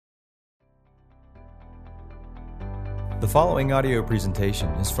The following audio presentation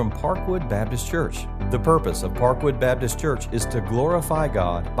is from Parkwood Baptist Church. The purpose of Parkwood Baptist Church is to glorify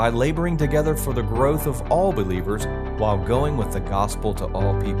God by laboring together for the growth of all believers while going with the gospel to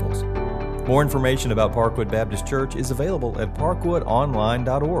all peoples. More information about Parkwood Baptist Church is available at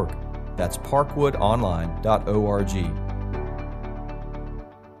parkwoodonline.org. That's parkwoodonline.org.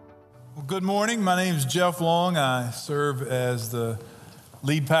 Well, good morning. My name is Jeff Long. I serve as the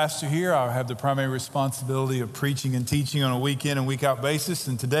lead pastor here. I have the primary responsibility of preaching and teaching on a week in and week out basis.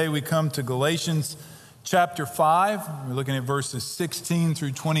 And today we come to Galatians chapter 5. We're looking at verses 16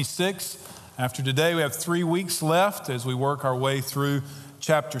 through 26. After today, we have 3 weeks left as we work our way through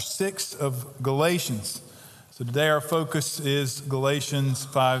chapter 6 of Galatians. So today our focus is Galatians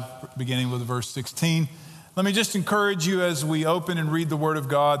 5, beginning with verse 16. Let me just encourage you as we open and read the Word of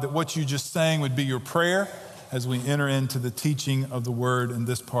God that what you just sang would be your prayer as we enter into the teaching of the Word in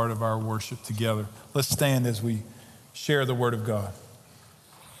this part of our worship together. Let's stand as we share the Word of God.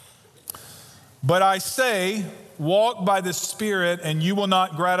 But I say, walk by the Spirit, and you will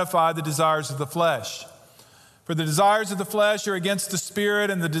not gratify the desires of the flesh. For the desires of the flesh are against the Spirit,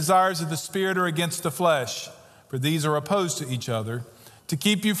 and the desires of the Spirit are against the flesh. For these are opposed to each other, to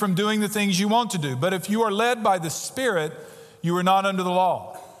keep you from doing the things you want to do. But if you are led by the Spirit, you are not under the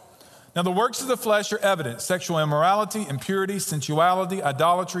law. Now the works of the flesh are evident: sexual immorality, impurity, sensuality,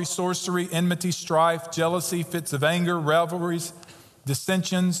 idolatry, sorcery, enmity, strife, jealousy, fits of anger, revelries,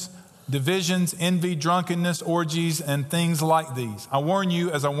 dissensions, divisions, envy, drunkenness, orgies, and things like these. I warn you,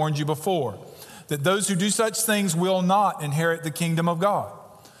 as I warned you before, that those who do such things will not inherit the kingdom of God.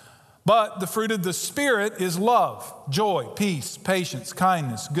 But the fruit of the Spirit is love, joy, peace, patience,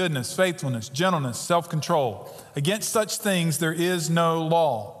 kindness, goodness, faithfulness, gentleness, self-control. Against such things there is no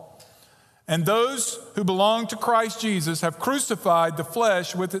law. And those who belong to Christ Jesus have crucified the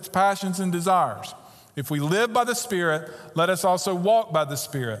flesh with its passions and desires. If we live by the Spirit, let us also walk by the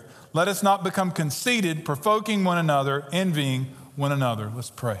Spirit. Let us not become conceited, provoking one another, envying one another. Let's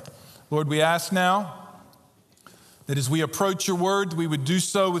pray. Lord, we ask now that as we approach your word, we would do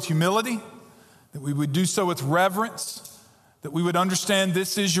so with humility, that we would do so with reverence, that we would understand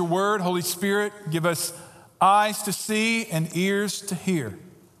this is your word. Holy Spirit, give us eyes to see and ears to hear.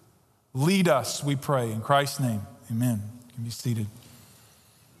 Lead us, we pray, in Christ's name. Amen. You can be seated.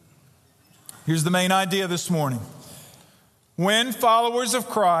 Here's the main idea this morning. When followers of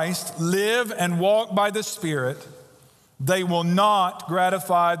Christ live and walk by the Spirit, they will not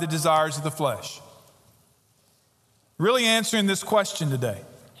gratify the desires of the flesh. Really answering this question today.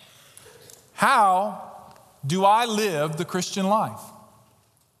 How do I live the Christian life?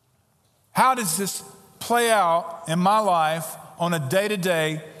 How does this play out in my life on a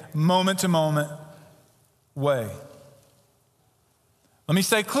day-to-day, moment-to-moment way? Let me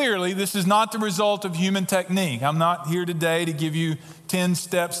say clearly, this is not the result of human technique. I'm not here today to give you 10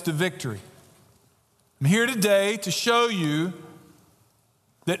 steps to victory. I'm here today to show you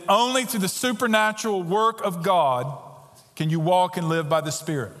that only through the supernatural work of God can you walk and live by the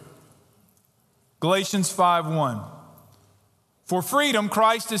Spirit. Galatians 5:1. For freedom,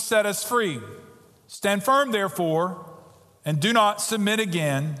 Christ has set us free. Stand firm, therefore, and do not submit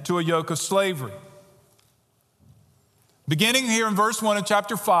again to a yoke of slavery. Beginning here in verse 1 of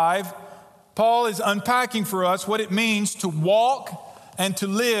chapter 5, Paul is unpacking for us what it means to walk and to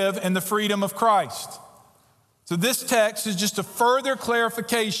live in the freedom of Christ. So this text is just a further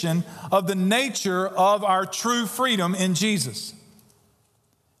clarification of the nature of our true freedom in Jesus.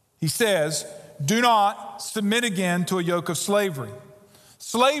 He says, do not submit again to a yoke of slavery.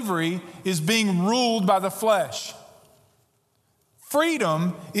 Slavery is being ruled by the flesh.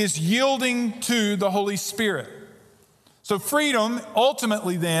 Freedom is yielding to the Holy Spirit. So freedom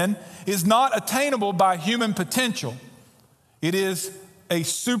ultimately then is not attainable by human potential. It is a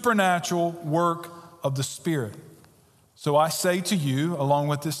supernatural work of the Spirit. So I say to you, along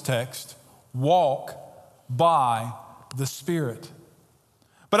with this text, walk by the Spirit.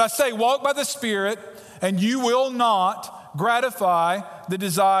 But I say, walk by the Spirit, and you will not gratify the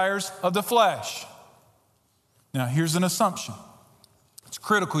desires of the flesh. Now, here's an assumption. It's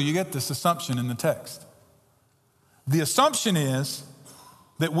critical you get this assumption in the text. The assumption is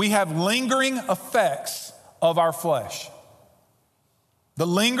that we have lingering effects of our flesh. The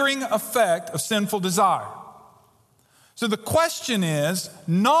lingering effect of sinful desire. So the question is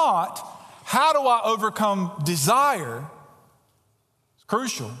not, how do I overcome desire? It's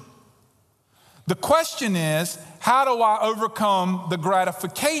crucial. The question is, how do I overcome the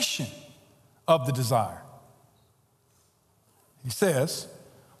gratification of the desire? He says,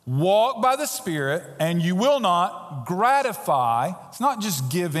 walk by the Spirit and you will not gratify. It's not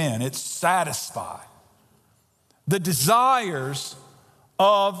just give in, it's satisfy the desires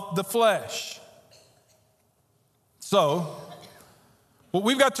of the flesh. So, what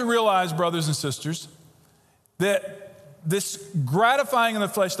we've got to realize, brothers and sisters, that this gratifying in the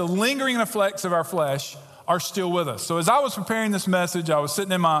flesh, the lingering effects of our flesh are still with us. So as I was preparing this message, I was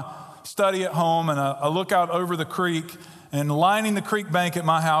sitting in my study at home, and I look out over the creek, and lining the creek bank at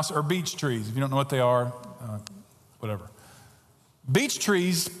my house are beech trees. If you don't know what they are, whatever. Beech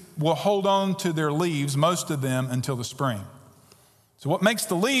trees will hold on to their leaves, most of them, until the spring. So what makes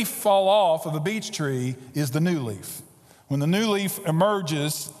the leaf fall off of a beech tree is the new leaf. When the new leaf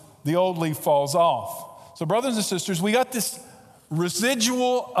emerges, the old leaf falls off. So brothers and sisters, we got this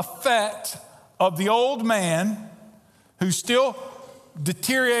residual effect of the old man who's still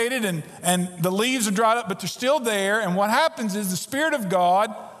deteriorated and the leaves are dried up, but they're still there. And what happens is the Spirit of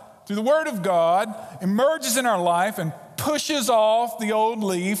God, through the Word of God, emerges in our life and pushes off the old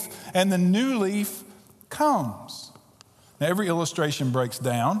leaf, and the new leaf comes. Now, every illustration breaks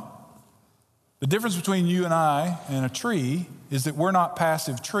down. The difference between you and I and a tree is that we're not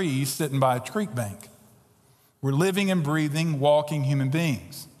passive trees sitting by a creek bank. We're living and breathing, walking human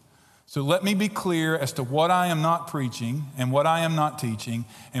beings. So let me be clear as to what I am not preaching and what I am not teaching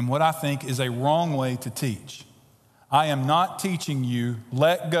and what I think is a wrong way to teach. I am not teaching you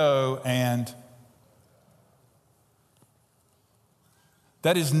let go and...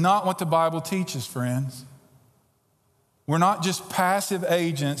 That is not what the Bible teaches, friends. We're not just passive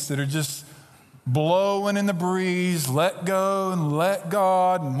agents that are just blowing in the breeze, let go and let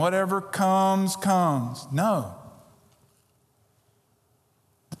God, and whatever comes, comes. No.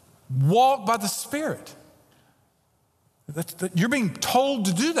 Walk by the Spirit. You're being told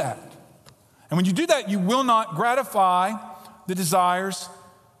to do that. And when you do that, you will not gratify the desires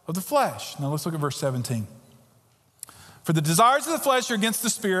of the flesh. Now let's look at verse 17. For the desires of the flesh are against the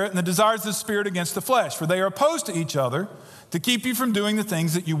Spirit, and the desires of the Spirit against the flesh. For they are opposed to each other to keep you from doing the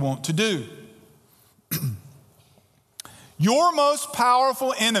things that you want to do. Your most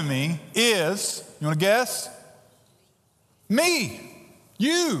powerful enemy is, you want to guess? Me,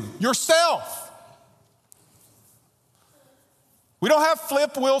 you, yourself. We don't have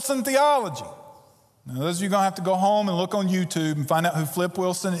Flip Wilson theology. Now, those of you are going to have to go home and look on YouTube and find out who Flip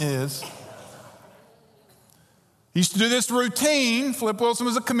Wilson is. He used to do this routine. Flip Wilson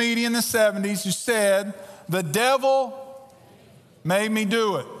was a comedian in the 70s who said, "The devil made me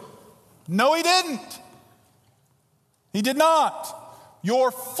do it." No, he didn't. He did not.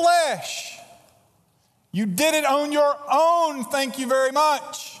 Your flesh. You did it on your own, thank you very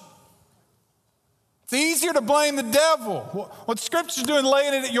much. It's easier to blame the devil. What Scripture's doing,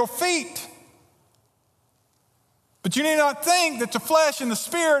 laying it at your feet. But you need not think that the flesh and the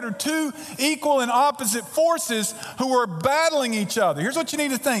Spirit are two equal and opposite forces who are battling each other. Here's what you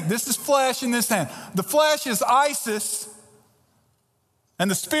need to think. This is flesh in this hand. The flesh is ISIS, and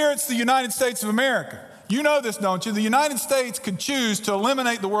the Spirit's the United States of America. You know this, don't you? The United States could choose to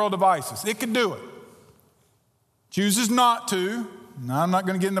eliminate the world of ISIS. It could do it. Chooses not to. Now, I'm not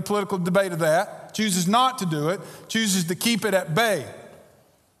going to get into a political debate of that. Chooses not to do it. Chooses to keep it at bay.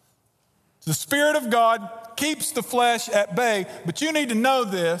 The Spirit of God keeps the flesh at bay, but you need to know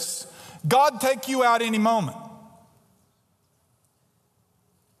this. God take you out any moment.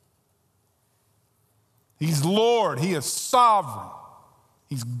 He's Lord. He is sovereign.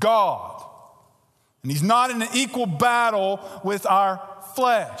 He's God. And he's not in an equal battle with our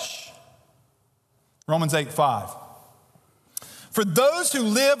flesh. Romans 8:5. For those who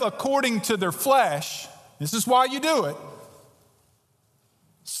live according to their flesh, this is why you do it,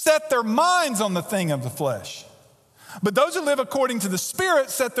 set their minds on the thing of the flesh. But those who live according to the Spirit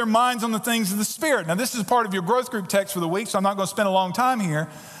set their minds on the things of the Spirit. Now, this is part of your growth group text for the week, so I'm not going to spend a long time here.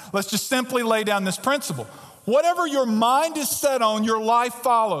 Let's just simply lay down this principle. Whatever your mind is set on, your life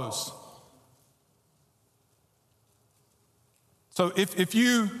follows. So if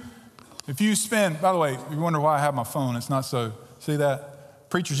you spend, by the way, you wonder why I have my phone, it's not so, see that?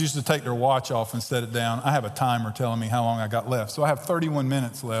 Preachers used to take their watch off and set it down. I have a timer telling me how long I got left. So I have 31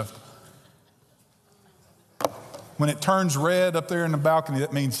 minutes left. When it turns red up there in the balcony,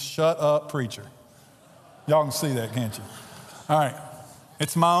 that means shut up, preacher. Y'all can see that, can't you? All right.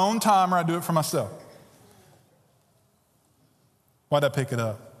 It's my own timer. I do it for myself. Why'd I pick it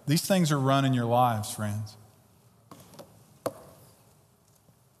up? These things are running your lives, friends.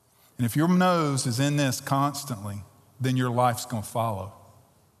 And if your nose is in this constantly, then your life's going to follow.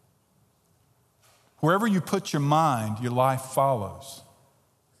 Wherever you put your mind, your life follows.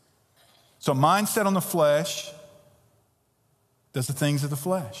 So mind set on the flesh does the things of the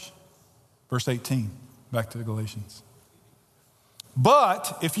flesh. Verse 18, back to the Galatians.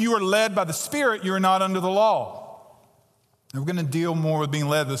 But if you are led by the Spirit, you are not under the law. And we're going to deal more with being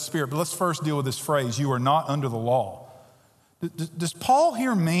led of the Spirit, but let's first deal with this phrase, you are not under the law. Does Paul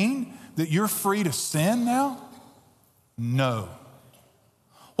here mean that you're free to sin now? No.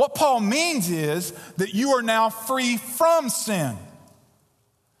 What Paul means is that you are now free from sin.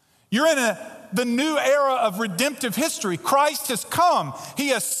 You're in the new era of redemptive history. Christ has come. He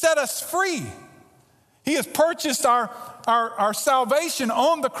has set us free. He has purchased our salvation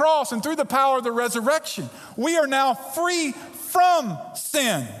on the cross and through the power of the resurrection. We are now free from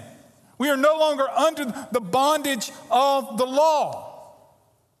sin. We are no longer under the bondage of the law.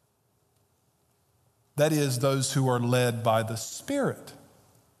 That is, those who are led by the Spirit.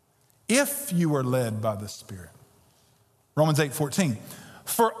 If you are led by the Spirit. Romans 8:14.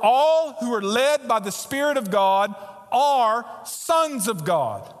 For all who are led by the Spirit of God are sons of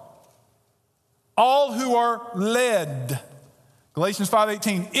God. All who are led. Galatians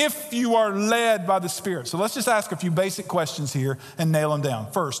 5:18, if you are led by the Spirit. So let's just ask a few basic questions here and nail them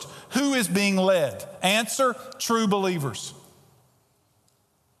down. First, who is being led? Answer, true believers.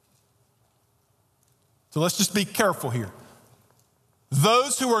 So let's just be careful here.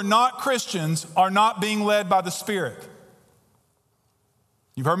 Those who are not Christians are not being led by the Spirit.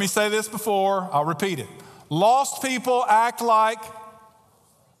 You've heard me say this before, I'll repeat it. Lost people act like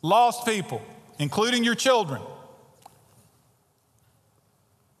lost people, including your children.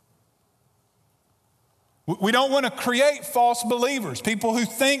 We don't want to create false believers, people who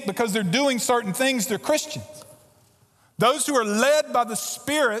think because they're doing certain things, they're Christians. Those who are led by the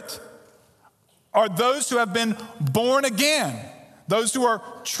Spirit are those who have been born again, those who are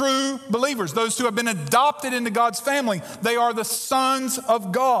true believers, those who have been adopted into God's family. They are the sons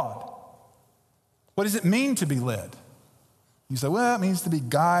of God. What does it mean to be led? You say, well, it means to be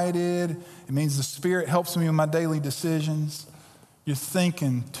guided. It means the Spirit helps me with my daily decisions. You're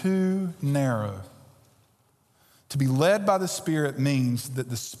thinking too narrow. To be led by the Spirit means that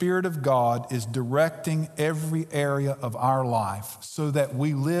the Spirit of God is directing every area of our life so that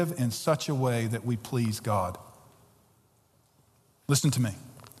we live in such a way that we please God. Listen to me.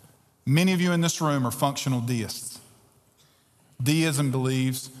 Many of you in this room are functional deists. Deism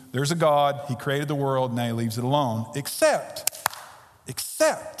believes there's a God, He created the world, now He leaves it alone, except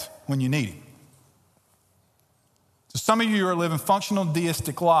when you need Him. So some of you are living functional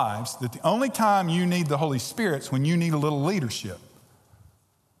deistic lives that the only time you need the Holy Spirit is when you need a little leadership.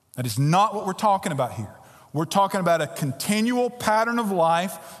 That is not what we're talking about here. We're talking about a continual pattern of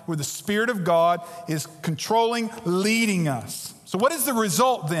life where the Spirit of God is controlling, leading us. So what is the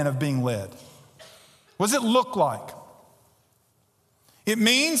result then of being led? What does it look like? It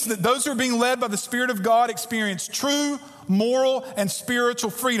means that those who are being led by the Spirit of God experience true moral and spiritual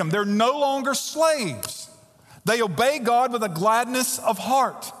freedom. They're no longer slaves. They obey God with a gladness of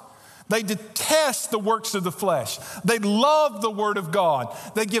heart. They detest the works of the flesh. They love the Word of God.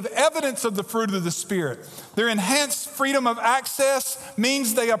 They give evidence of the fruit of the Spirit. Their enhanced freedom of access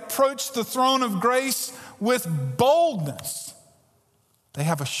means they approach the throne of grace with boldness. They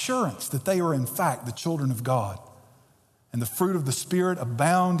have assurance that they are in fact the children of God. And the fruit of the Spirit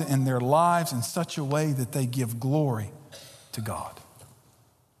abound in their lives in such a way that they give glory to God.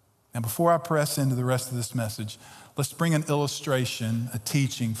 Now, before I press into the rest of this message, let's bring an illustration, a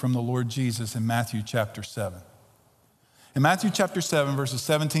teaching from the Lord Jesus in Matthew chapter 7. In Matthew chapter 7, verses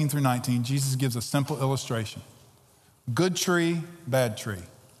 17 through 19, Jesus gives a simple illustration. Good tree, bad tree.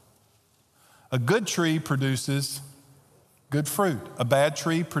 A good tree produces good fruit. A bad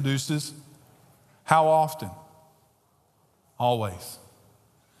tree produces how often? Always.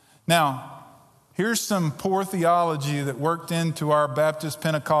 Now, here's some poor theology that worked into our Baptist,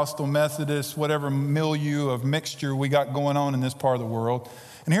 Pentecostal, Methodist, whatever milieu of mixture we got going on in this part of the world.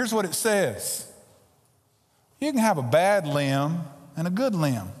 And here's what it says. You can have a bad limb and a good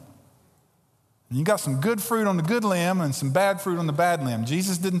limb. And you got some good fruit on the good limb and some bad fruit on the bad limb.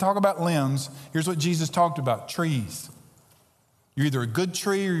 Jesus didn't talk about limbs. Here's what Jesus talked about, trees. You're either a good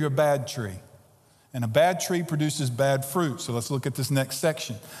tree or you're a bad tree. And a bad tree produces bad fruit. So let's look at this next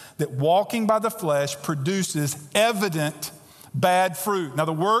section. That walking by the flesh produces evident bad fruit. Now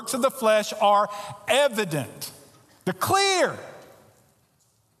the works of the flesh are evident. They're clear.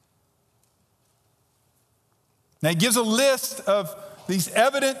 Now he gives a list of these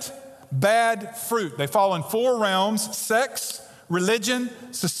evident bad fruit. They fall in 4 realms: sex, religion,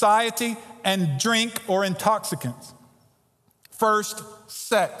 society, and drink or intoxicants. First,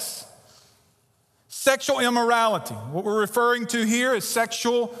 sex. Sexual immorality. What we're referring to here is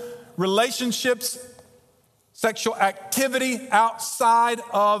sexual relationships, sexual activity outside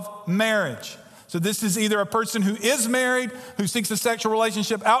of marriage. So this is either a person who is married, who seeks a sexual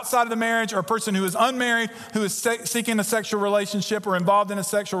relationship outside of the marriage, or a person who is unmarried, who is seeking a sexual relationship or involved in a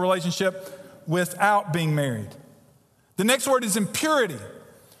sexual relationship without being married. The next word is impurity.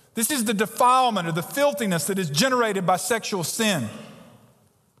 This is the defilement or the filthiness that is generated by sexual sin.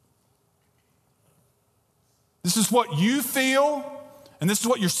 This is what you feel, and this is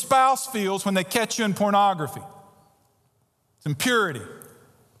what your spouse feels when they catch you in pornography. It's impurity.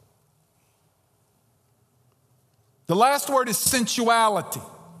 The last word is sensuality.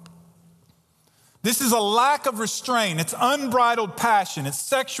 This is a lack of restraint. It's unbridled passion. It's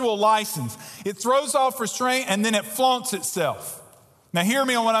sexual license. It throws off restraint and then it flaunts itself. Now hear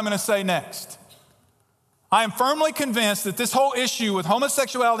me on what I'm going to say next. I am firmly convinced that this whole issue with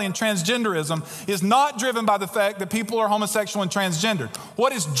homosexuality and transgenderism is not driven by the fact that people are homosexual and transgendered.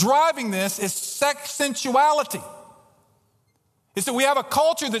 What is driving this is sensuality. It's that we have a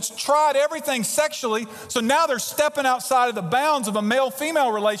culture that's tried everything sexually, so now they're stepping outside of the bounds of a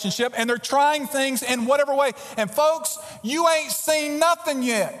male-female relationship and they're trying things in whatever way. And folks, you ain't seen nothing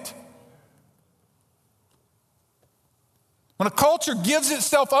yet. When a culture gives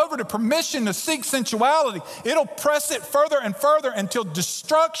itself over to permission to seek sensuality, it'll press it further and further until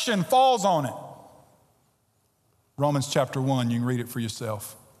destruction falls on it. Romans chapter 1, you can read it for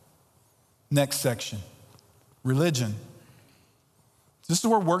yourself. Next section, religion. This is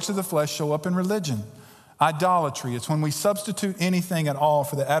where works of the flesh show up in religion. Idolatry. It's when we substitute anything at all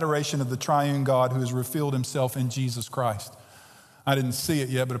for the adoration of the triune God who has revealed himself in Jesus Christ. I didn't see it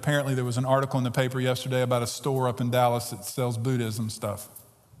yet, but apparently there was an article in the paper yesterday about a store up in Dallas that sells Buddhism stuff.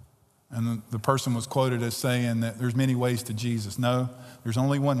 And the person was quoted as saying that there's many ways to Jesus. No, there's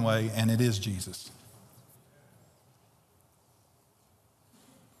only one way, and it is Jesus.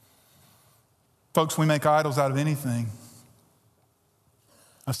 Folks, we make idols out of anything.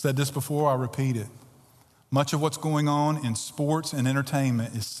 I've said this before, I'll repeat it. Much of what's going on in sports and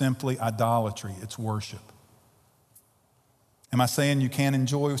entertainment is simply idolatry. It's worship. Am I saying you can't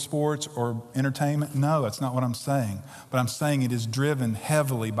enjoy sports or entertainment? No, that's not what I'm saying. But I'm saying it is driven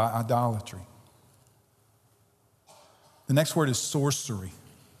heavily by idolatry. The next word is sorcery.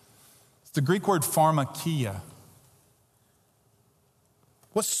 It's the Greek word pharmakia.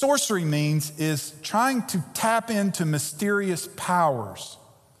 What sorcery means is trying to tap into mysterious powers,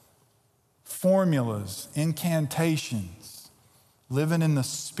 formulas, incantations, living in the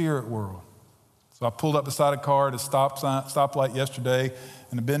spirit world. So I pulled up beside a car at a stoplight yesterday,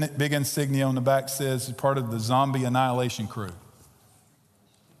 and a big insignia on the back says it's part of the zombie annihilation crew.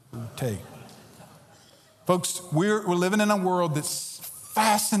 Take. Folks, we're living in a world that's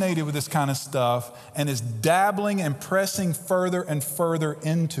fascinated with this kind of stuff and is dabbling and pressing further and further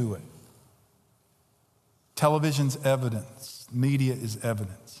into it. Television's evidence. Media is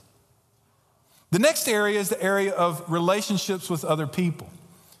evidence. The next area is the area of relationships with other people.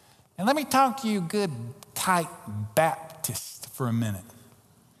 And let me talk to you good, tight Baptists for a minute.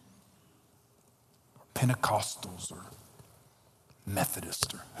 Or Pentecostals or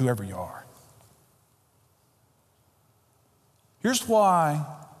Methodists or whoever you are. Here's why,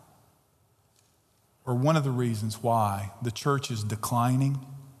 or one of the reasons why the church is declining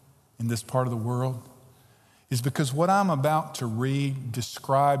in this part of the world is because what I'm about to read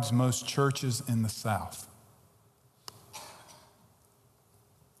describes most churches in the South.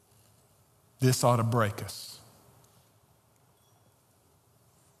 This ought to break us.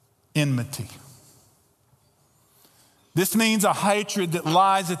 Enmity. This means a hatred that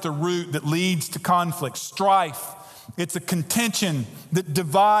lies at the root that leads to conflict, strife. It's a contention that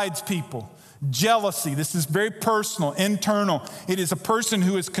divides people. Jealousy. This is very personal, internal. It is a person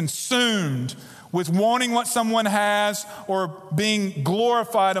who is consumed with wanting what someone has or being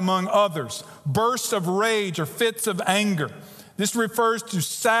glorified among others. Bursts of rage or fits of anger. This refers to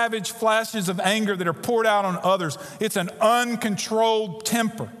savage flashes of anger that are poured out on others. It's an uncontrolled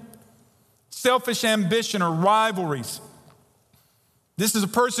temper. Selfish ambition or rivalries. This is a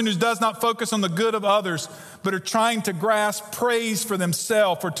person who does not focus on the good of others, but are trying to grasp praise for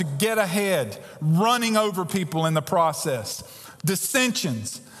themselves or to get ahead, running over people in the process.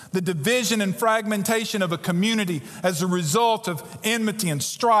 Dissensions. The division and fragmentation of a community as a result of enmity and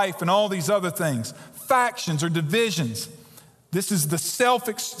strife and all these other things. Factions or divisions. This is the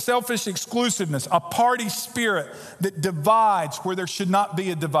selfish exclusiveness, a party spirit that divides where there should not be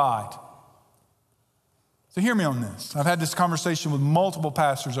a divide. So hear me on this. I've had this conversation with multiple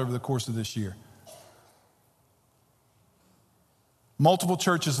pastors over the course of this year. Multiple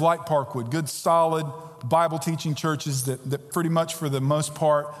churches like Parkwood, good, solid, Bible teaching churches that pretty much for the most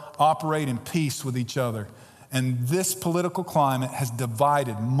part operate in peace with each other. And this political climate has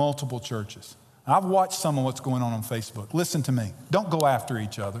divided multiple churches. I've watched some of what's going on Facebook. Listen to me. Don't go after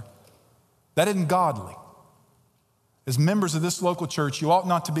each other. That isn't godly. As members of this local church, you ought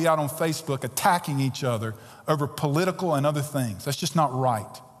not to be out on Facebook attacking each other over political and other things. That's just not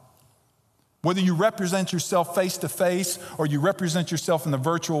right. Whether you represent yourself face to face or you represent yourself in the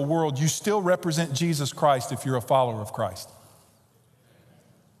virtual world, you still represent Jesus Christ if you're a follower of Christ.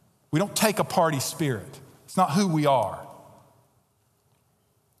 We don't take a party spirit. It's not who we are.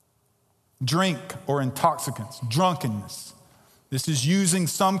 Drink or intoxicants, drunkenness. This is using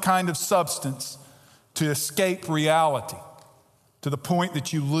some kind of substance to escape reality to the point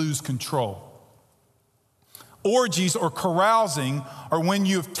that you lose control. Orgies or carousing are when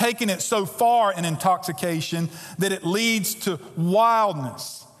you have taken it so far in intoxication that it leads to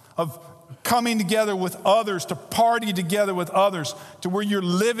wildness of coming together with others, to party together with others, to where you're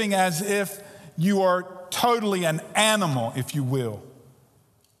living as if you are totally an animal, if you will.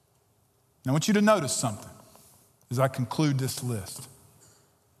 Now, I want you to notice something as I conclude this list.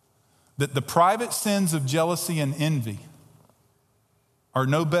 That the private sins of jealousy and envy are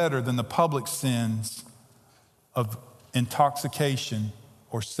no better than the public sins of intoxication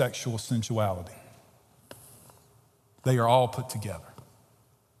or sexual sensuality. They are all put together.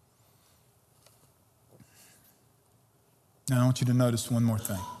 Now, I want you to notice one more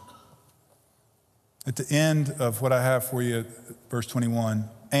thing. At the end of what I have for you, verse 21,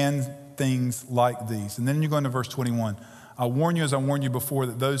 and things like these. And then you go into verse 21. I warn you, as I warned you before,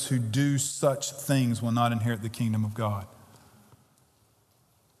 that those who do such things will not inherit the kingdom of God.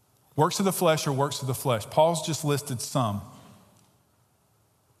 Works of the flesh are works of the flesh. Paul's just listed some.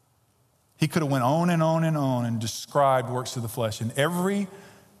 He could have went on and on and on and described works of the flesh. And every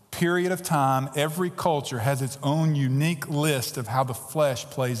period of time, every culture has its own unique list of how the flesh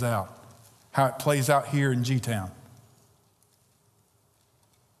plays out, how it plays out here in G-Town.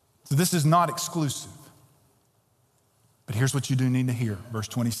 So this is not exclusive. But here's what you do need to hear. Verse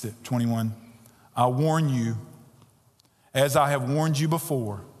 21. I warn you, as I have warned you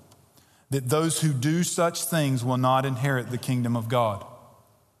before, that those who do such things will not inherit the kingdom of God.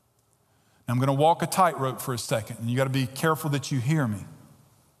 Now, I'm going to walk a tightrope for a second, and you got to be careful that you hear me.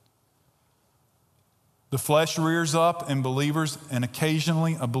 The flesh rears up in believers, and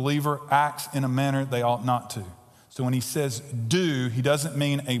occasionally a believer acts in a manner they ought not to. So when he says do, he doesn't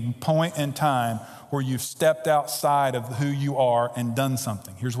mean a point in time where you've stepped outside of who you are and done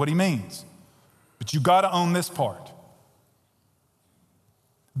something. Here's what he means. But you got to own this part.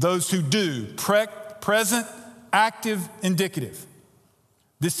 Those who do, present, active, indicative.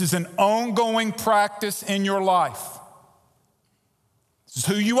 This is an ongoing practice in your life. This is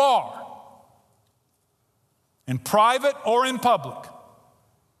who you are, in private or in public.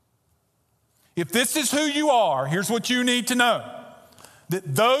 If this is who you are, here's what you need to know.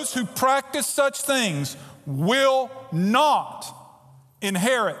 That those who practice such things will not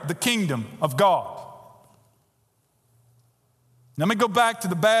inherit the kingdom of God. Let me go back to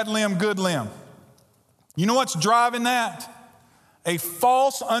the bad limb, good limb. You know what's driving that? A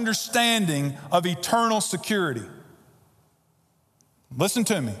false understanding of eternal security. Listen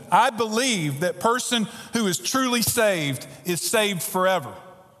to me. I believe that person who is truly saved is saved forever.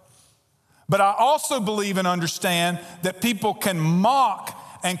 But I also believe and understand that people can mock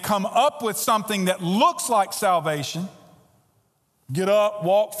and come up with something that looks like salvation. Get up,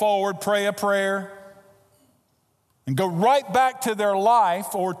 walk forward, pray a prayer, and go right back to their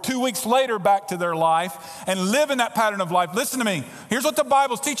life, or 2 weeks later back to their life, and live in that pattern of life. Listen to me. Here's what the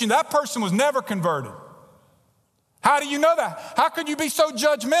Bible's teaching. That person was never converted. How do you know that? How could you be so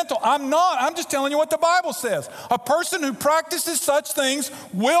judgmental? I'm not. I'm just telling you what the Bible says. A person who practices such things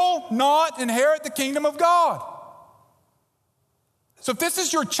will not inherit the kingdom of God. So if this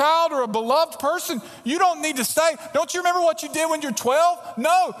is your child or a beloved person, you don't need to say, don't you remember what you did when you're 12?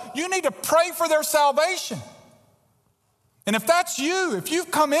 No, you need to pray for their salvation. And if that's you, if you've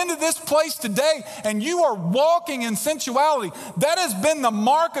come into this place today and you are walking in sensuality, that has been the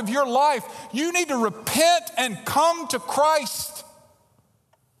mark of your life. You need to repent and come to Christ.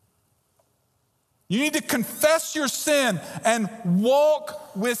 You need to confess your sin and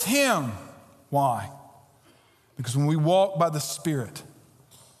walk with Him. Why? Because when we walk by the Spirit,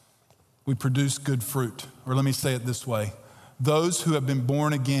 we produce good fruit. Or let me say it this way. Those who have been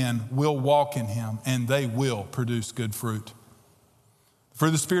born again will walk in Him, and they will produce good fruit. The fruit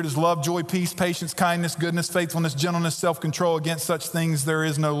of the Spirit is love, joy, peace, patience, kindness, goodness, faithfulness, gentleness, self-control. Against such things there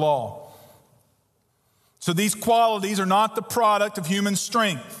is no law. So these qualities are not the product of human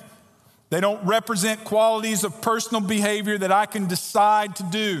strength. They don't represent qualities of personal behavior that I can decide to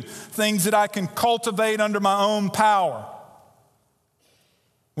do, things that I can cultivate under my own power.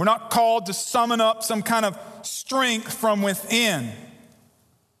 We're not called to summon up some kind of strength from within.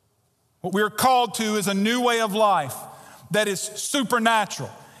 What we are called to is a new way of life that is supernatural.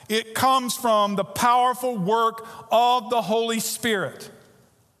 It comes from the powerful work of the Holy Spirit.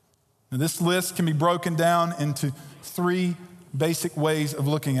 Now, this list can be broken down into three basic ways of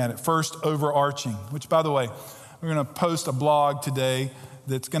looking at it. First, overarching, which, by the way, we're going to post a blog today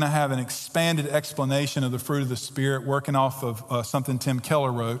that's going to have an expanded explanation of the fruit of the Spirit, working off of something Tim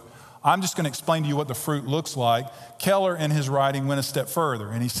Keller wrote. I'm just going to explain to you what the fruit looks like. Keller, in his writing, went a step further,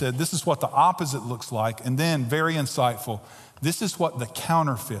 and he said, this is what the opposite looks like, and then, very insightful, this is what the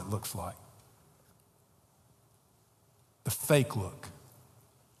counterfeit looks like. The fake look.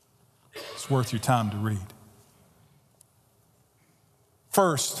 It's worth your time to read.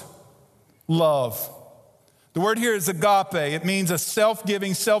 First, love. The word here is agape. It means a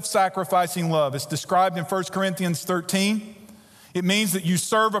self-giving, self-sacrificing love. It's described in 1 Corinthians 13. It means that you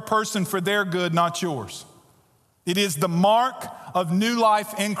serve a person for their good, not yours. It is the mark of new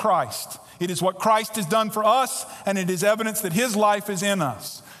life in Christ. It is what Christ has done for us, and it is evidence that his life is in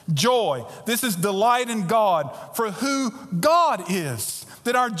us. Joy. This is delight in God for who God is,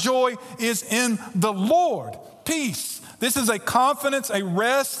 that our joy is in the Lord. Peace. This is a confidence, a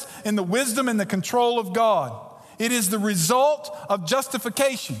rest in the wisdom and the control of God. It is the result of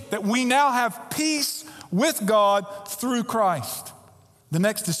justification, that we now have peace with God through Christ. The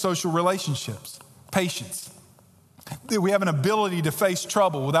next is social relationships, patience. We have an ability to face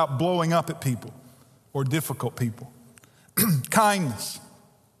trouble without blowing up at people or difficult people. Kindness,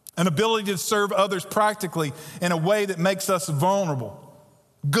 an ability to serve others practically in a way that makes us vulnerable.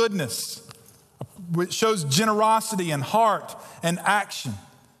 Goodness, which shows generosity and heart and action.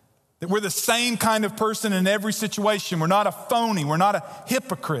 That we're the same kind of person in every situation. We're not a phony. We're not a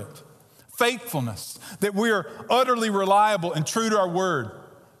hypocrite. Faithfulness, that we're utterly reliable and true to our word.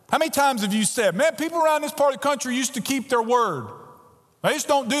 How many times have you said, man, people around this part of the country used to keep their word. They just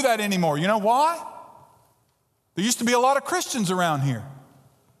don't do that anymore. You know why? There used to be a lot of Christians around here.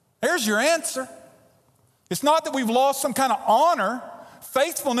 There's your answer. It's not that we've lost some kind of honor.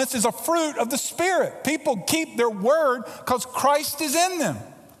 Faithfulness is a fruit of the Spirit. People keep their word because Christ is in them.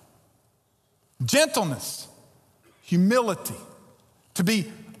 Gentleness, humility, to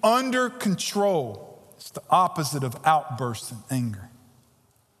be under control. It's the opposite of outbursts and anger.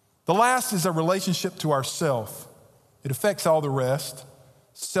 The last is a relationship to ourself. It affects all the rest.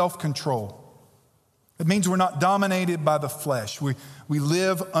 Self-control. It means we're not dominated by the flesh. We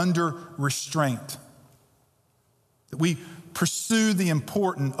live under restraint. That we pursue the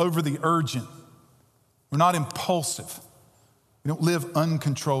important over the urgent. We're not impulsive. We don't live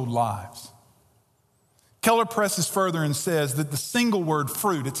uncontrolled lives. Keller presses further and says that the single word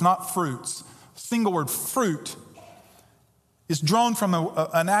fruit, it's not fruits, the single word fruit is drawn from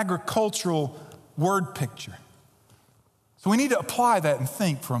an agricultural word picture. So we need to apply that and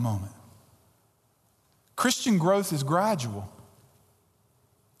think for a moment. Christian growth is gradual.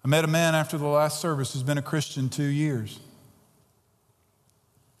 I met a man after the last service who's been a Christian 2 years.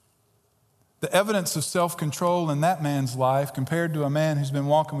 The evidence of self-control in that man's life compared to a man who's been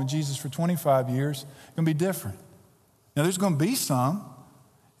walking with Jesus for 25 years is going to be different. Now, there's going to be some.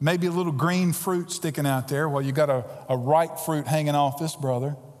 Maybe a little green fruit sticking out there while you got a ripe fruit hanging off this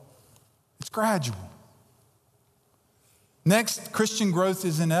brother. It's gradual. Next, Christian growth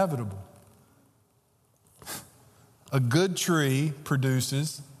is inevitable. A good tree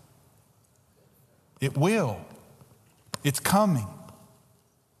produces, it will. It's coming.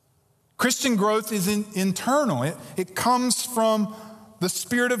 Christian growth is internal. It comes from the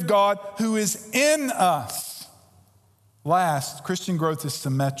Spirit of God who is in us. Last, Christian growth is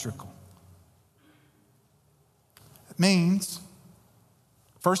symmetrical. It means,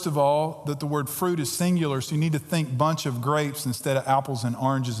 first of all, that the word fruit is singular, so you need to think bunch of grapes instead of apples and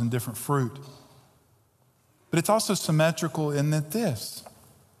oranges and different fruit. But it's also symmetrical in that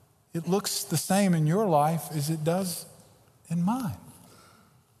it looks the same in your life as it does in mine.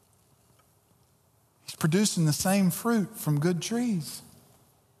 He's producing the same fruit from good trees.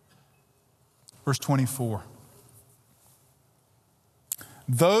 Verse 24.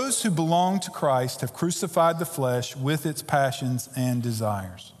 Those who belong to Christ have crucified the flesh with its passions and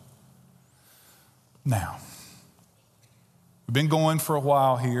desires. Now, we've been going for a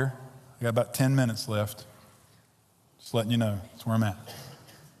while here. I got about 10 minutes left. Just letting you know, that's where I'm at.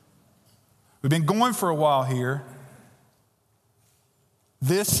 We've been going for a while here.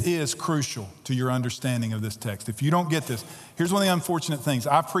 This is crucial to your understanding of this text. If you don't get this, here's one of the unfortunate things.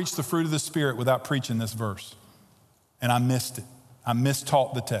 I preached the fruit of the Spirit without preaching this verse, and I missed it. I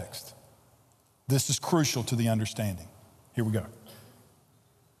mistaught the text. This is crucial to the understanding. Here we go.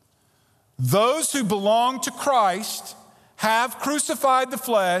 Those who belong to Christ have crucified the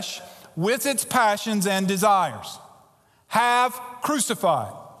flesh with its passions and desires. Have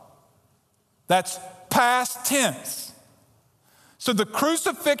crucified. That's past tense. So the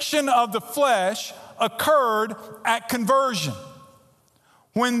crucifixion of the flesh occurred at conversion,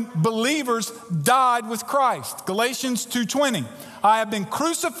 when believers died with Christ. Galatians 2:20. I have been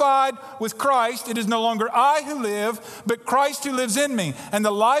crucified with Christ. It is no longer I who live, but Christ who lives in me. And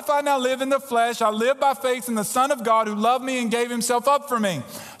the life I now live in the flesh, I live by faith in the Son of God who loved me and gave himself up for me.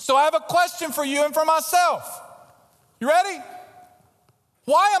 So I have a question for you and for myself. You ready?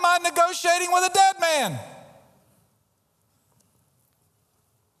 Why am I negotiating with a dead man?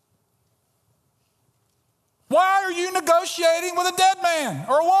 Why are you negotiating with a dead man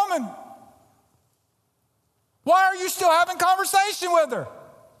or a woman? Why are you still having conversation with her?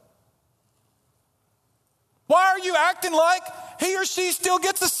 Why are you acting like he or she still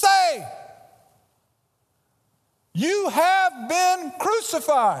gets a say? You have been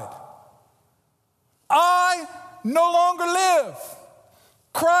crucified. I no longer live.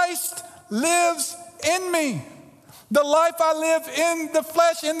 Christ lives in me. The life I live in the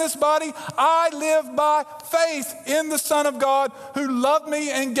flesh, in this body, I live by faith in the Son of God who loved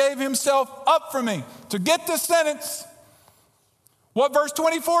me and gave himself up for me. To get this sentence, what verse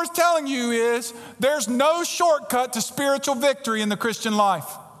 24 is telling you is there's no shortcut to spiritual victory in the Christian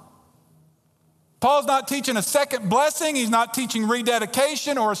life. Paul's not teaching a second blessing. He's not teaching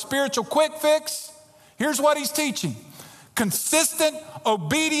rededication or a spiritual quick fix. Here's what he's teaching. Consistent,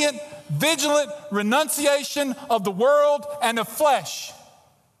 obedient, vigilant renunciation of the world and of flesh.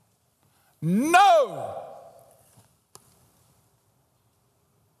 No.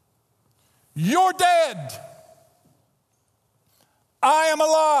 You're dead. I am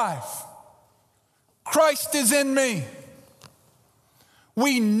alive. Christ is in me.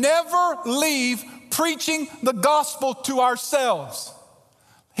 We never leave preaching the gospel to ourselves.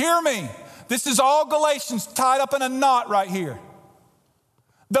 Hear me. This is all Galatians tied up in a knot right here.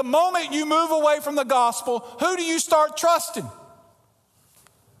 The moment you move away from the gospel, who do you start trusting?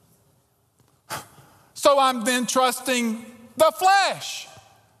 So I'm then trusting the flesh.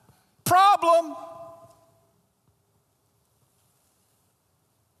 Problem.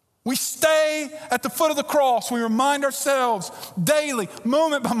 We stay at the foot of the cross. We remind ourselves daily,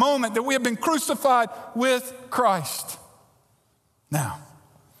 moment by moment, that we have been crucified with Christ. Now,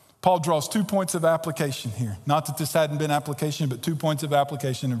 Paul draws 2 points of application here. Not that this hadn't been application, but 2 points of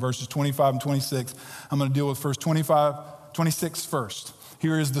application in verses 25 and 26. I'm going to deal with verse 26 first.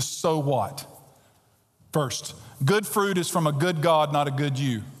 Here is the so what. First, good fruit is from a good God, not a good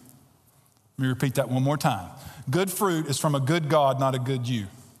you. Let me repeat that one more time. Good fruit is from a good God, not a good you.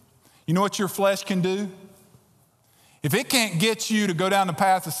 You know what your flesh can do? If it can't get you to go down the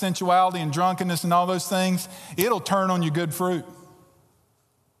path of sensuality and drunkenness and all those things, it'll turn on your good fruit.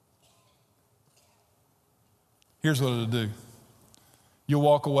 Here's what it'll do. You'll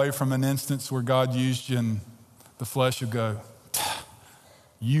walk away from an instance where God used you and the flesh will go,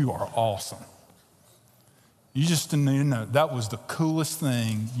 you are awesome. You just need to know that was the coolest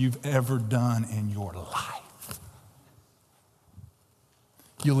thing you've ever done in your life.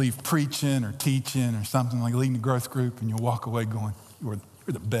 You'll leave preaching or teaching or something like leading a growth group and you'll walk away going, you're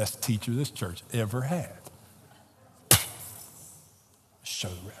the best teacher this church ever had. Show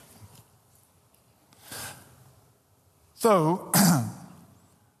the rep. So,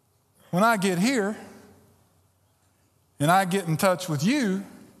 when I get here and I get in touch with you,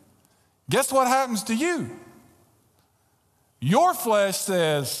 guess what happens to you? Your flesh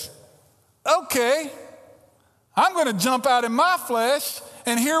says, okay, I'm going to jump out in my flesh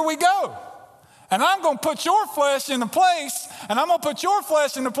and here we go. And I'm going to put your flesh in a place and I'm going to put your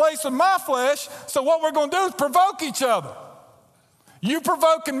flesh in the place of my flesh. So what we're going to do is provoke each other. You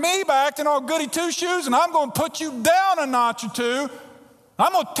provoking me by acting all goody two-shoes, and I'm going to put you down a notch or two.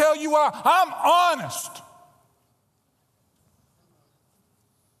 I'm going to tell you why. I'm honest.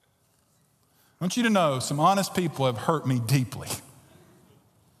 I want you to know some honest people have hurt me deeply.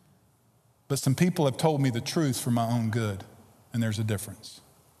 But some people have told me the truth for my own good, and there's a difference.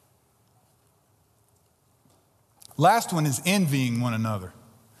 Last one is envying one another.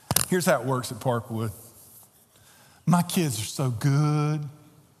 Here's how it works at Parkwood. My kids are so good.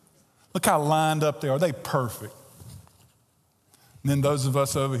 Look how lined up they are. They perfect. And then those of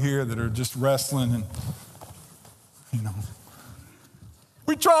us over here that are just wrestling and,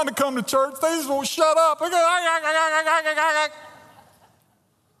 we trying to come to church. They just won't shut up. And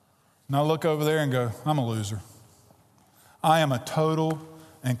I look over there and go, I'm a loser. I am a total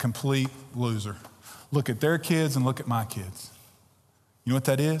and complete loser. Look at their kids and look at my kids. You know what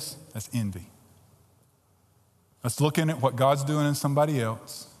that is? That's envy. That's looking at what God's doing in somebody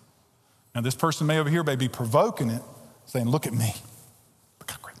else. Now, this person may over here may be provoking it, saying, look at me.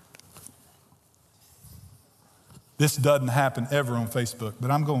 Look how great. This doesn't happen ever on Facebook, but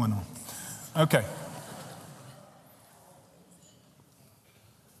I'm going on. Okay.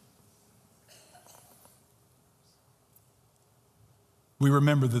 We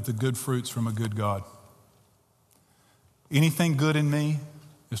remember that the good fruit's from a good God. Anything good in me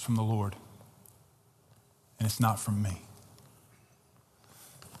is from the Lord, and it's not from me.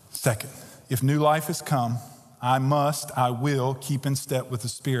 Second, if new life has come, I will keep in step with the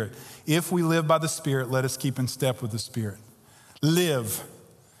Spirit. If we live by the Spirit, let us keep in step with the Spirit. Live.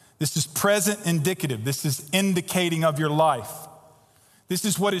 This is present indicative. This is indicating of your life. This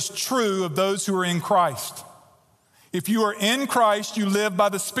is what is true of those who are in Christ. If you are in Christ, you live by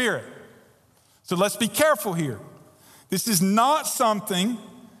the Spirit. So let's be careful here. This is not something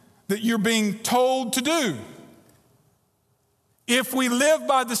that you're being told to do. If we live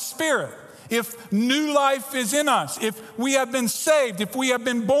by the Spirit, if new life is in us, if we have been saved, if we have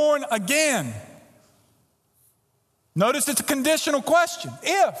been born again. Notice it's a conditional question.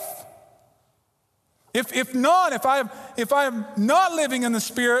 If not, if I am not living in the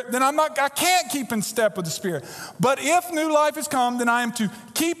Spirit, then I can't keep in step with the Spirit. But if new life has come, then I am to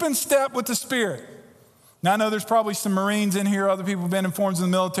keep in step with the Spirit. Now, I know there's probably some Marines in here, other people have been informed in the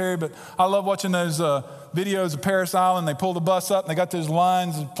military, but I love watching those videos of Paris Island. They pull the bus up and they got those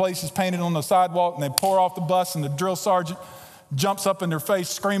lines and places painted on the sidewalk, and they pour off the bus, and the drill sergeant jumps up in their face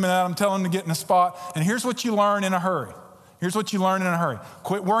screaming at them, telling them to get in a spot. And here's what you learn in a hurry.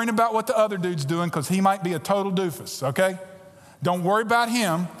 Quit worrying about what the other dude's doing, because he might be a total doofus, okay? Don't worry about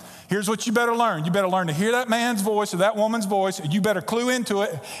him. Here's what you better learn. You better learn to hear that man's voice or that woman's voice. You better clue into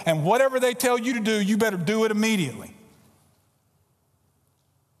it. And whatever they tell you to do, you better do it immediately.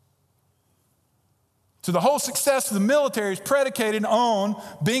 So the whole success of the military is predicated on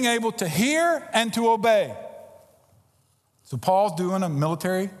being able to hear and to obey. So Paul's doing a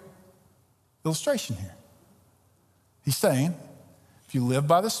military illustration here. He's saying, if you live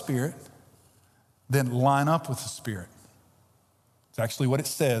by the Spirit, then line up with the Spirit. It's actually what it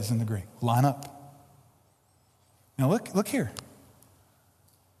says in the Greek. Line up. Now look here.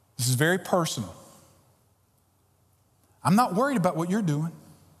 This is very personal. I'm not worried about what you're doing.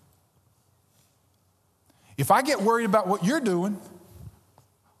 If I get worried about what you're doing,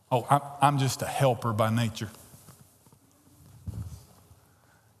 I'm just a helper by nature.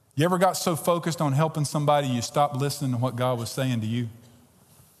 You ever got so focused on helping somebody you stopped listening to what God was saying to you?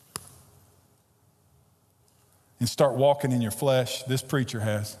 And start walking in your flesh? This preacher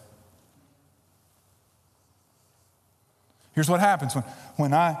has. Here's what happens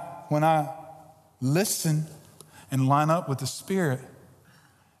when I listen and line up with the Spirit,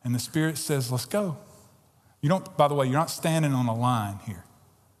 and the Spirit says, let's go. By the way, you're not standing on a line here.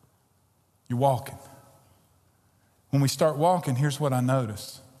 You're walking. When we start walking, here's what I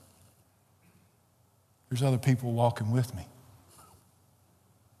notice. There's other people walking with me.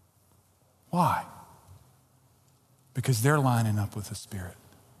 Why? Because they're lining up with the Spirit.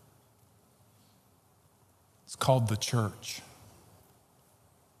 It's called the church.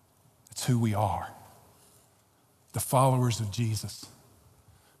 It's who we are. The followers of Jesus.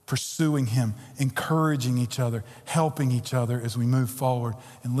 Pursuing Him, encouraging each other, helping each other as we move forward.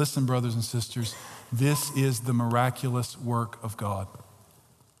 And listen, brothers and sisters, this is the miraculous work of God.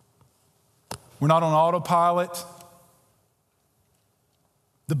 We're not on autopilot.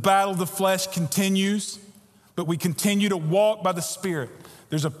 The battle of the flesh continues, but we continue to walk by the Spirit.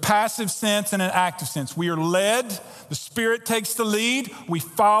 There's a passive sense and an active sense. We are led. The Spirit takes the lead. We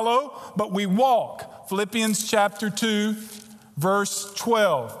follow, but we walk. Philippians chapter 2, verse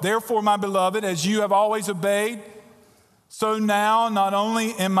 12. Therefore, my beloved, as you have always obeyed, so now, not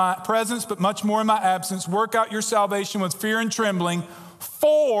only in my presence, but much more in my absence, work out your salvation with fear and trembling,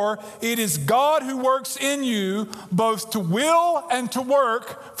 for it is God who works in you both to will and to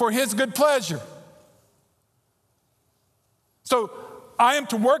work for His good pleasure. So I am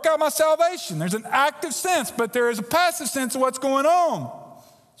to work out my salvation. There's an active sense, but there is a passive sense of what's going on.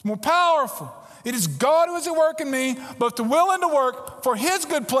 It's more powerful. It is God who is at work in me, both to will and to work for His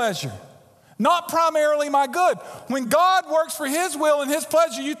good pleasure, not primarily my good. When God works for His will and His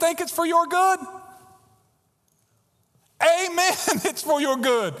pleasure, you think it's for your good? Amen. It's for your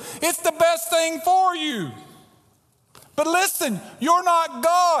good. It's the best thing for you. But listen, you're not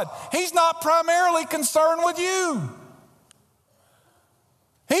God. He's not primarily concerned with you.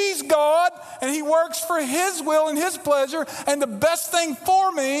 He's God, and He works for His will and His pleasure, and the best thing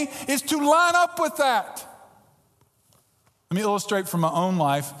for me is to line up with that. Let me illustrate from my own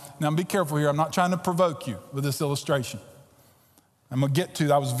life. Now, be careful here. I'm not trying to provoke you with this illustration. I'm going to get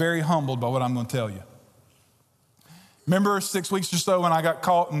to, I was very humbled by what I'm going to tell you. Remember 6 weeks or so when I got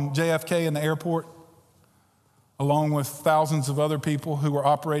caught in JFK in the airport, along with thousands of other people who were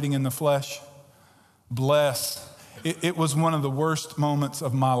operating in the flesh? Bless. It was one of the worst moments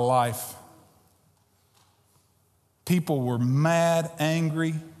of my life. People were mad,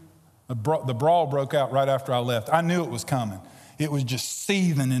 angry. The brawl broke out right after I left. I knew it was coming. It was just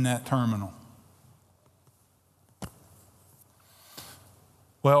seething in that terminal.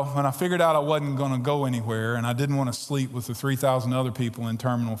 Well, when I figured out I wasn't going to go anywhere and I didn't want to sleep with the 3,000 other people in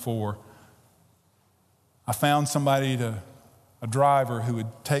Terminal 4, I found a driver who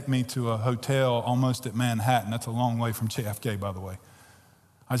would take me to a hotel almost at Manhattan. That's a long way from JFK, by the way.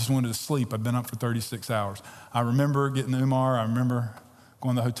 I just wanted to sleep. I'd been up for 36 hours. I remember getting Umar. I remember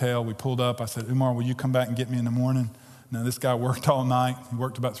going to the hotel. We pulled up. I said, Umar, will you come back and get me in the morning? Now, this guy worked all night. He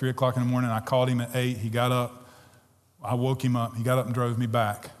worked about 3 o'clock in the morning. I called him at 8. He got up. I woke him up. He got up and drove me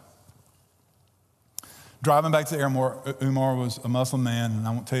back. Driving back to the airport, Umar was a Muslim man, and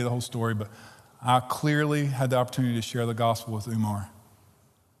I won't tell you the whole story, but I clearly had the opportunity to share the gospel with Umar.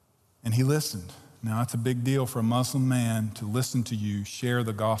 And he listened. Now, that's a big deal for a Muslim man to listen to you, share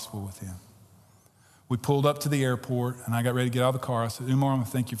the gospel with him. We pulled up to the airport, and I got ready to get out of the car. I said, Umar, I want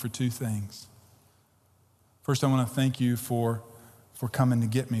to thank you for 2 things. First, I want to thank you for coming to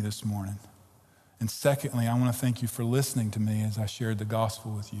get me this morning. And secondly, I want to thank you for listening to me as I shared the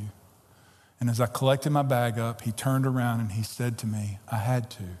gospel with you. And as I collected my bag up, he turned around and he said to me, I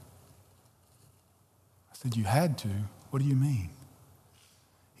had to. I said, you had to? What do you mean?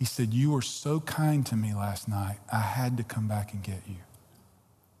 He said, you were so kind to me last night, I had to come back and get you.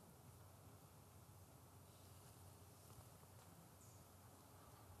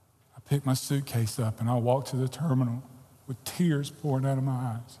 I picked my suitcase up and I walked to the terminal with tears pouring out of my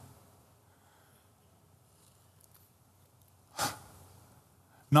eyes.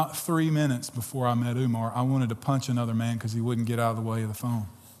 Not 3 minutes before I met Umar, I wanted to punch another man because he wouldn't get out of the way of the phone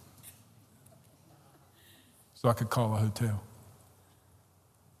so I could call a hotel.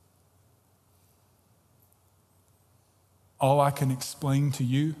 All I can explain to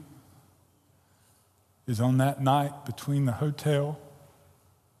you is on that night between the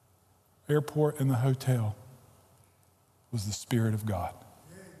airport and the hotel was the Spirit of God.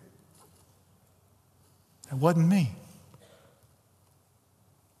 It wasn't me.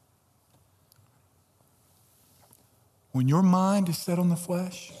 When your mind is set on the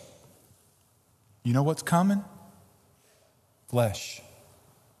flesh, you know what's coming? Flesh.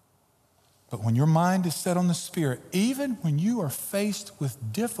 But when your mind is set on the Spirit, even when you are faced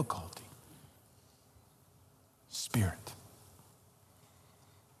with difficulty, Spirit.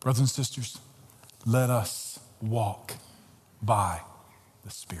 Brothers and sisters, let us walk by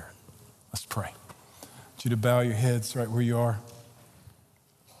the Spirit. Let's pray. I want you to bow your heads right where you are.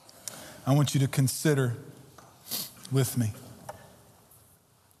 I want you to consider with me.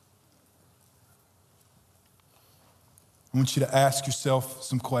 I want you to ask yourself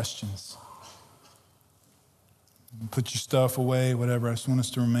some questions. Put your stuff away, whatever. I just want us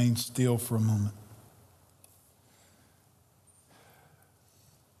to remain still for a moment.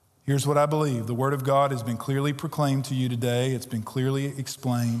 Here's what I believe. The Word of God has been clearly proclaimed to you today. It's been clearly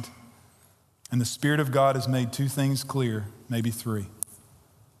explained. And the Spirit of God has made 2 things clear, maybe 3.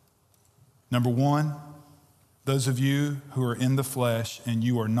 Number 1, those of you who are in the flesh and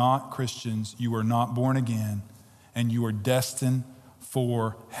you are not Christians, you are not born again, and you are destined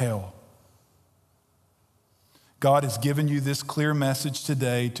for hell. God has given you this clear message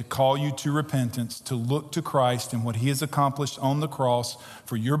today to call you to repentance, to look to Christ and what he has accomplished on the cross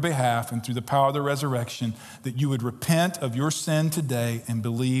for your behalf and through the power of the resurrection, that you would repent of your sin today and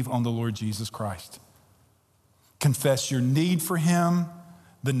believe on the Lord Jesus Christ. Confess your need for him,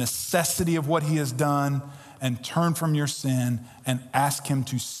 the necessity of what he has done, and turn from your sin and ask him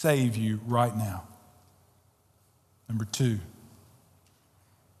to save you right now. Number 2,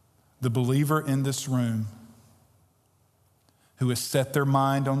 the believer in this room who has set their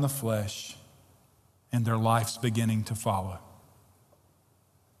mind on the flesh and their life's beginning to follow.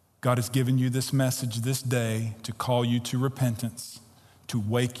 God has given you this message this day to call you to repentance, to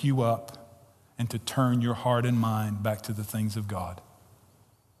wake you up, and to turn your heart and mind back to the things of God.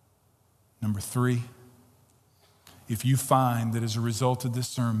 Number 3, if you find that as a result of this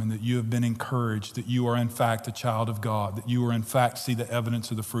sermon that you have been encouraged, that you are in fact a child of God, that you are in fact see the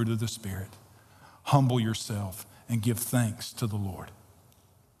evidence of the fruit of the Spirit, humble yourself and give thanks to the Lord,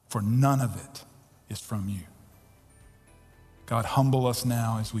 for none of it is from you. God, humble us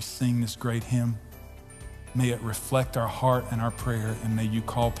now as we sing this great hymn. May it reflect our heart and our prayer, and may you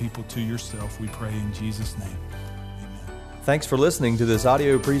call people to yourself, we pray in Jesus' name. Amen. Thanks for listening to this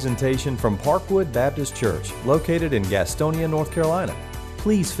audio presentation from Parkwood Baptist Church, located in Gastonia, North Carolina.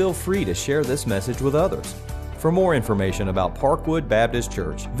 Please feel free to share this message with others. For more information about Parkwood Baptist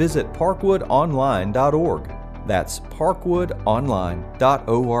Church, visit parkwoodonline.org. That's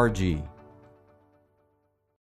parkwoodonline.org.